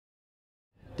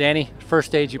Danny, first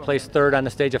stage you placed third on the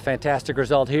stage, a fantastic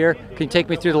result here. Can you take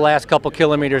me through the last couple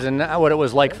kilometers and what it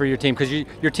was like for your team? Because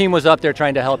your team was up there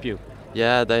trying to help you.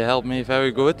 Yeah, they helped me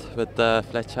very good with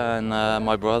Fletcher and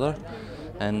my brother.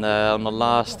 And on the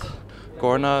last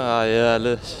corner,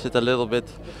 I sit a little bit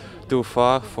too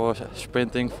far for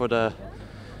sprinting for the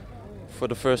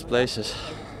first places.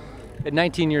 At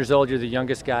 19 years old, you're the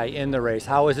youngest guy in the race.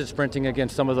 How is it sprinting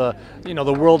against some of the,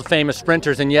 the world famous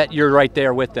sprinters, and yet you're right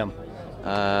there with them?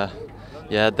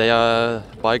 Yeah, they are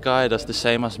bike guy. That's the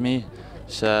same as me.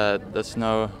 So it's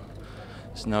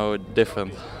no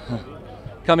different.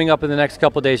 Coming up in the next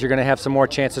couple of days, you're going to have some more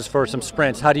chances for some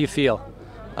sprints. How do you feel?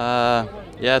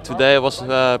 Yeah, today it was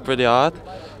pretty hard,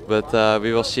 but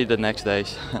we will see the next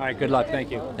days. All right, good luck. Thank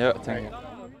you. Yeah, thank you.